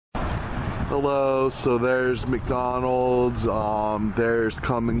Hello, so there's McDonald's, there's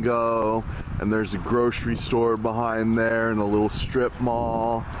Come and Go, and there's a grocery store behind there and a little strip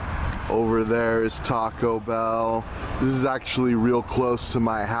mall. Over there is Taco Bell. This is actually real close to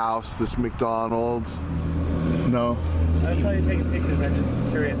my house, this McDonald's. No? I saw you taking pictures, I'm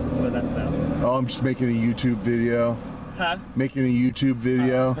just curious as to what that's about. Oh, I'm just making a YouTube video. Huh? Making a YouTube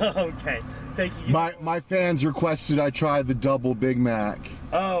video. Okay, thank you. My fans requested I try the Double Big Mac.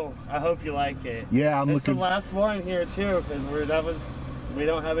 Oh, I hope you like it. Yeah, I'm looking. It's the last one here too, because we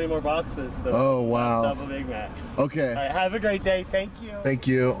don't have any more boxes. So oh wow. Double Big Mac. Okay. All right, have a great day. Thank you. Thank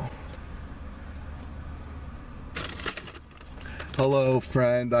you. Hello,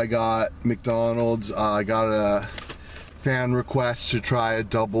 friend. I got McDonald's. I got a fan request to try a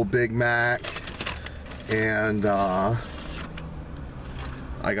Double Big Mac, and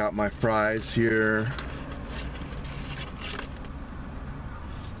I got my fries here.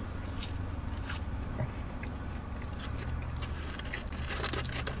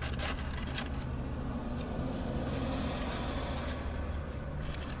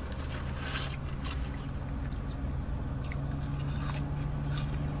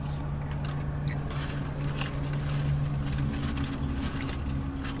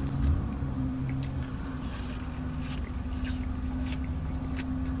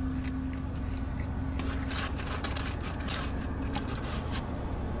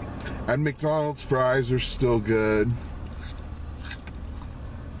 And McDonald's fries are still good.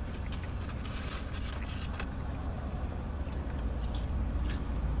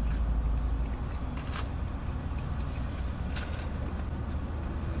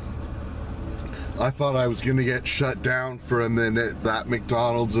 I thought I was gonna get shut down for a minute. That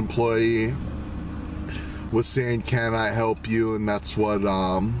McDonald's employee was saying, "Can I help you?" And that's what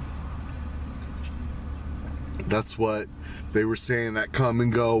they were saying at Come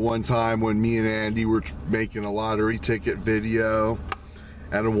and Go one time when me and Andy were making a lottery ticket video,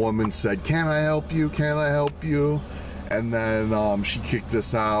 and a woman said, "Can I help you? Can I help you?" And then she kicked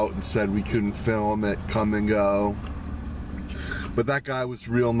us out and said we couldn't film at Come and Go. But that guy was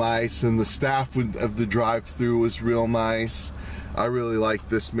real nice, and the staff of the drive-thru was real nice. I really like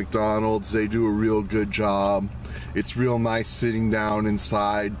this McDonald's. They do a real good job. It's real nice sitting down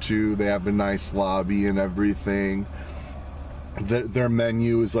inside too. They have a nice lobby and everything. Their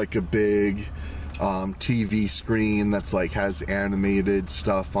menu is like a big TV screen that's like has animated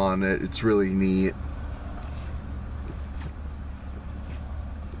stuff on it. It's really neat.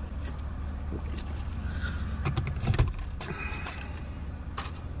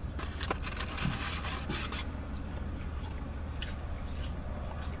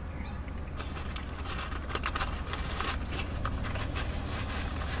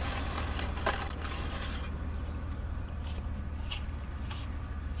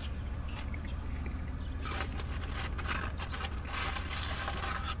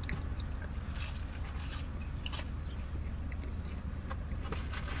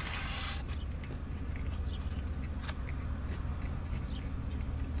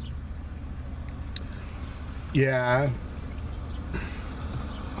 Yeah.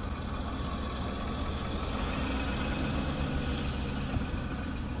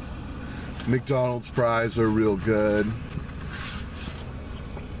 McDonald's fries are real good.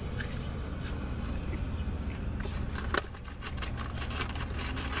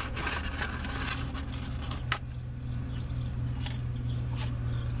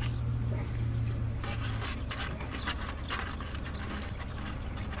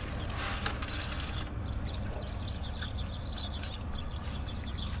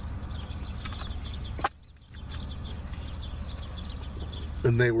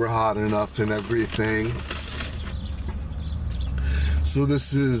 And they were hot enough and everything. So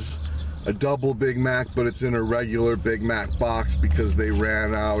this is a Double Big Mac, but it's in a regular Big Mac box because they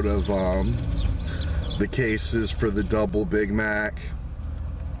ran out of the cases for the Double Big Mac.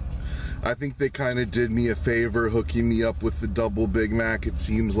 I think they kind of did me a favor hooking me up with the Double Big Mac. It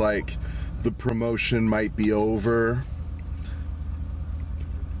seems like the promotion might be over.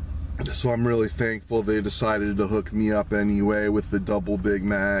 So I'm really thankful they decided to hook me up anyway with the Double Big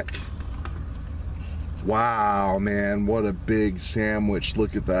Mac. Wow, man, what a big sandwich.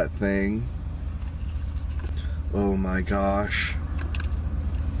 Look at that thing. Oh my gosh.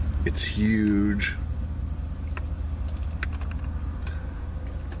 It's huge.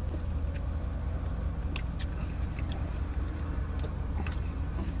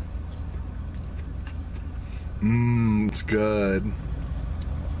 It's good.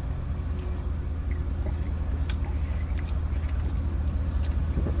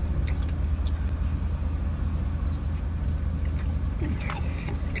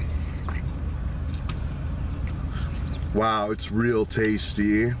 Wow, it's real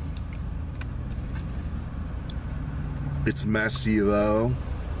tasty. It's messy though.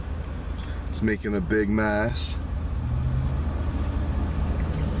 It's making a big mess.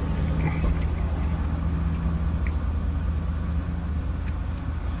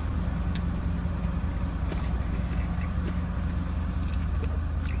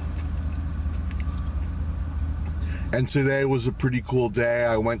 And today was a pretty cool day.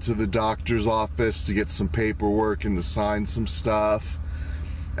 I went to the doctor's office to get some paperwork and to sign some stuff.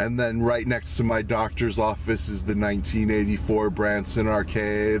 And then right next to my doctor's office is the 1984 Branson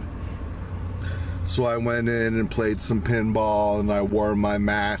Arcade. So I went in and played some pinball, and I wore my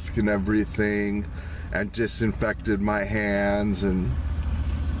mask and everything and disinfected my hands and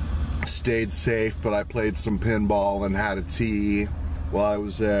stayed safe, but I played some pinball and had a tea while I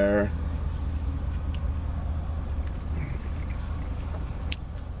was there.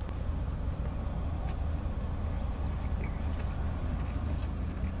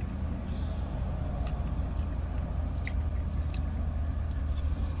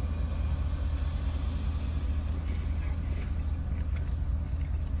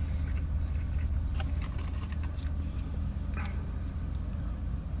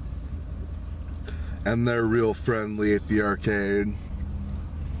 And they're real friendly at the arcade.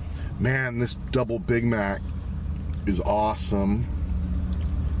 Man, this double Big Mac is awesome.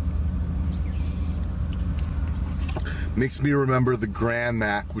 Makes me remember the Grand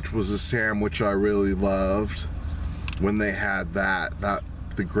Mac, which was a sandwich I really loved. When they had that,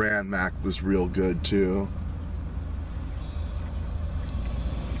 the Grand Mac was real good too.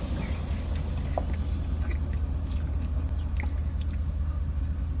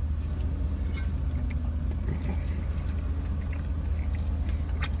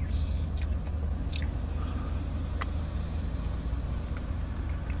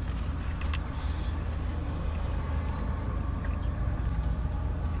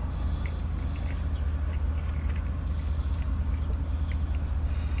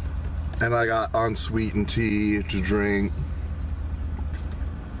 And I got unsweetened tea to drink.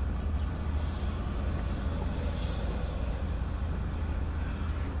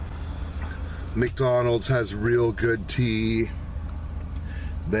 McDonald's has real good tea.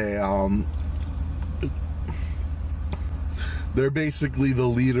 They're basically the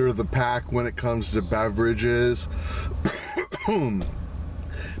leader of the pack when it comes to beverages.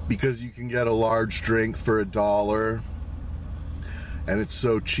 Because you can get a large drink for $1. And it's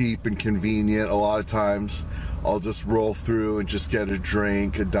so cheap and convenient. A lot of times I'll just roll through and just get a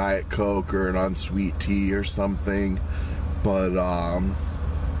drink, a Diet Coke or an unsweet tea or something. But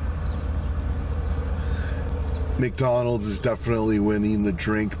McDonald's is definitely winning the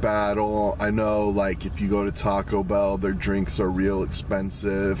drink battle. I know, like, if you go to Taco Bell, their drinks are real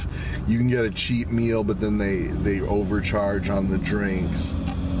expensive. You can get a cheap meal, but then they overcharge on the drinks.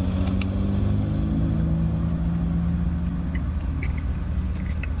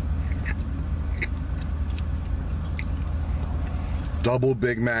 Double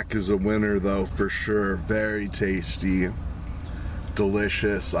Big Mac is a winner though, for sure. Very tasty,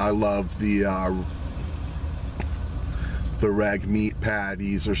 delicious. I love the reg meat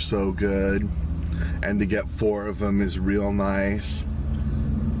patties are so good, and to get 4 of them is real nice.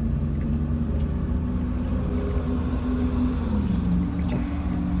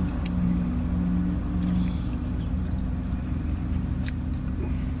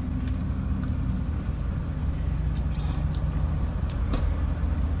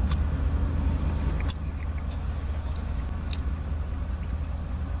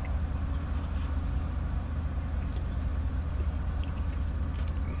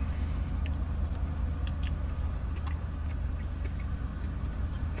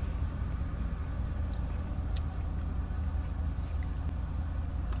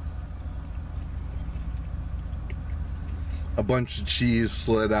 A bunch of cheese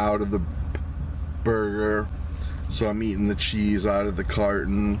slid out of the burger, so I'm eating the cheese out of the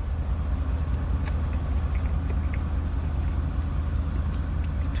carton.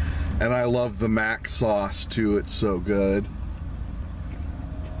 And I love the mac sauce too, it's so good.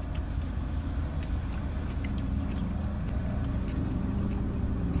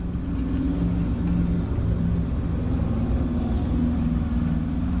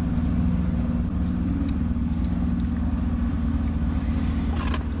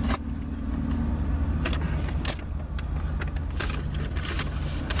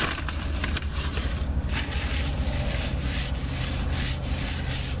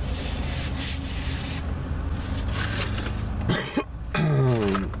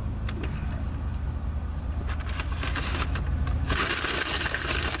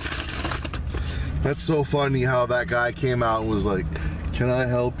 That's so funny how that guy came out and was like, can I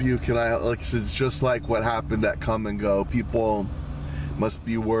help you? Can I, like, it's just like what happened at Come and Go. People must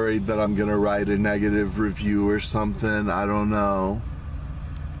be worried that I'm gonna write a negative review or something. I don't know.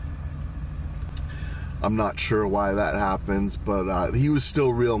 I'm not sure why that happens, but he was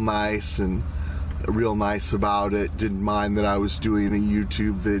still real nice and real nice about it. Didn't mind that I was doing a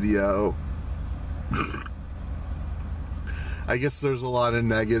YouTube video. I guess there's a lot of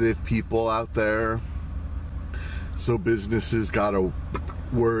negative people out there, so businesses gotta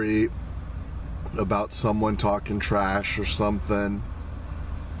worry about someone talking trash or something.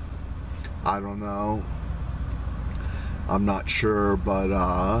 I don't know. I'm not sure,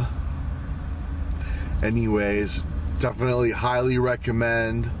 but anyways, definitely highly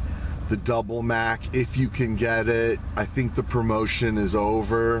recommend the Double Mac if you can get it. I think the promotion is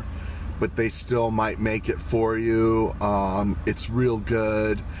over, but they still might make it for you. It's real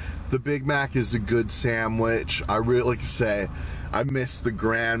good. The Big Mac is a good sandwich. I really, like to say, I miss the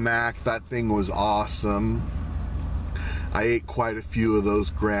Grand Mac. That thing was awesome. I ate quite a few of those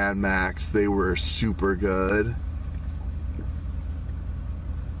Grand Macs. They were super good.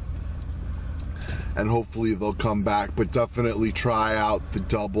 And hopefully they'll come back, but definitely try out the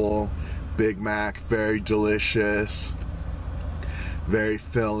Double Big Mac. Very delicious, very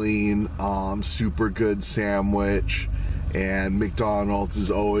filling, super good sandwich. And McDonald's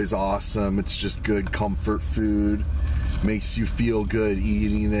is always awesome. It's just good comfort food, makes you feel good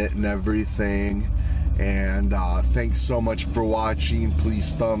eating it and everything. And thanks so much for watching.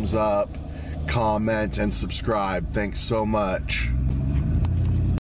 Please thumbs up, comment, and subscribe. Thanks so much.